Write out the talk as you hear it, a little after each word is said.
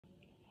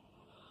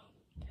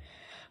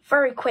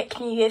very quick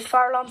New Year's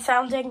fire alarm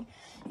sounding.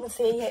 You can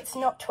see it's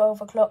not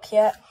 12 o'clock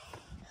yet,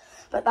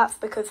 but that's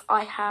because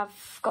I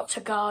have got to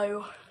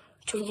go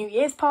to a New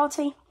Year's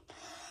party.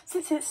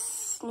 Since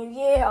it's New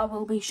Year, I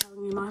will be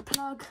showing you my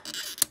plug.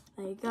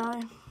 There you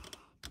go.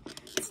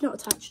 It's not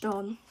attached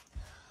on.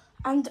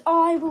 And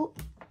I will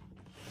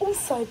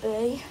also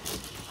be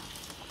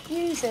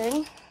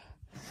using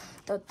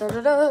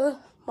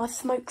my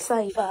smoke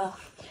saver.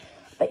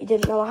 Bet you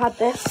didn't know I had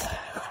this.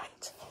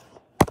 Right.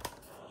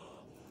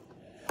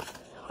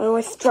 I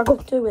always struggle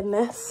doing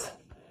this.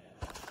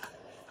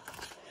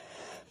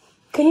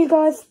 Can you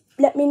guys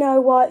let me know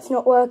why it's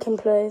not working,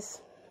 please?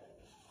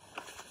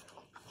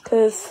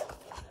 Because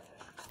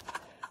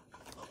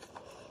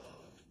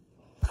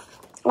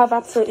I've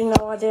absolutely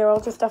no idea.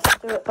 I'll just have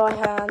to do it by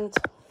hand.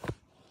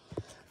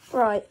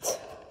 Right.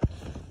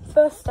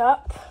 First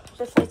up,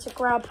 just need to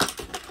grab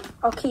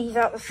our keys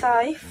out the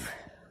safe.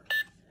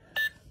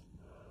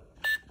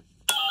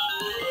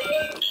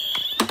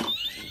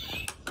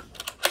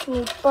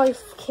 Need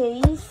both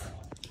keys.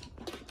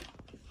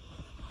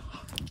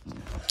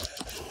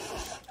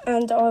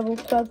 And I will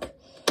plug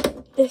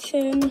this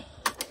in,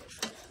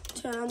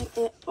 turn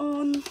it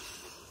on.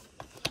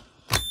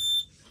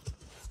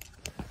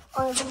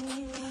 I will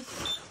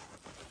use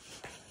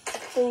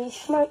the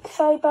smoke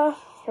saber.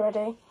 You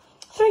ready?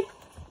 3,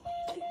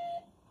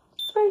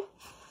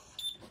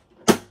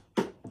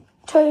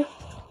 2,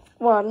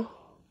 1.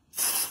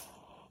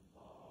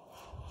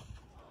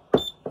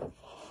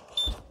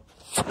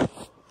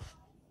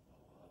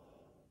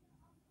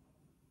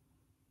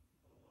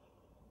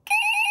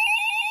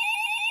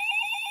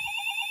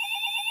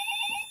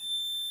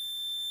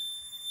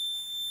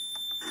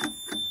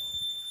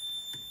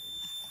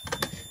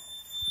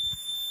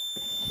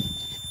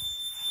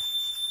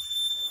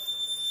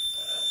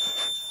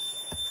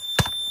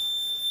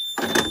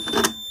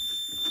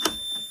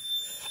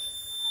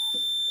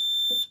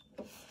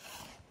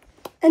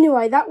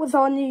 Anyway, that was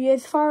our New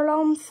Year's fire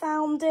alarm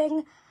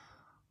sounding.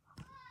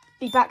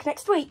 Be back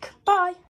next week. Bye.